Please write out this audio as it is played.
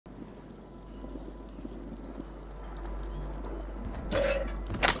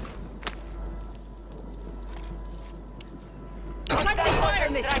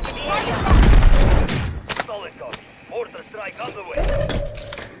strike on the way.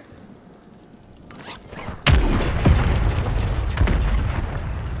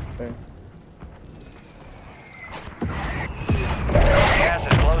 Okay.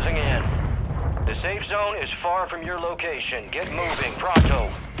 Gas is closing in. The safe zone is far from your location. Get moving,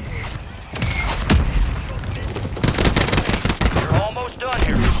 pronto. You're almost done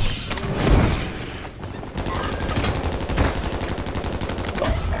here.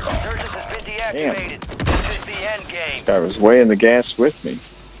 Surges has been deactivated. This is the end game. This guy was weighing the gas with me.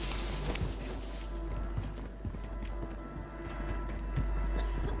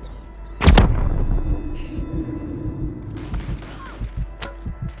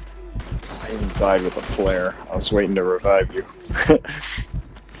 I even died with a flare. I was waiting to revive you.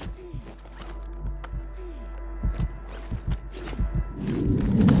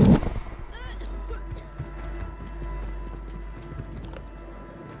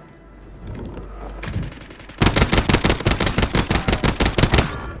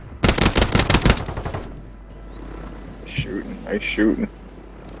 Nice shooting.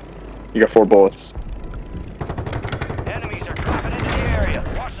 You got 4 bullets. Enemies are dropping into the area.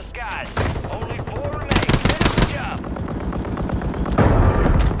 Watch the skies. Only 4 remain. Finish the job.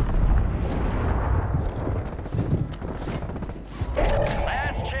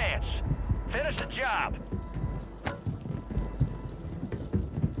 Last chance. Finish the job.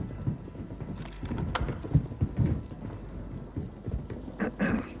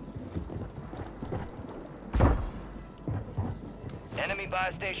 Enemy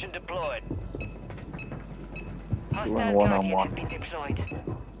buy station deployed. Doing one-on-one. Been deployed.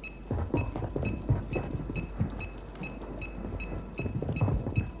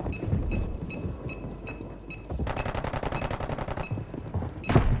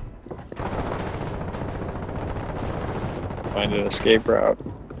 Find an escape route.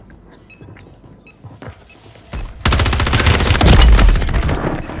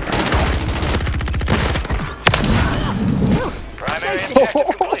 Primary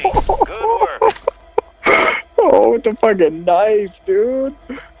objective complete. Good work. Oh, with the fucking knife, dude.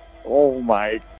 Oh my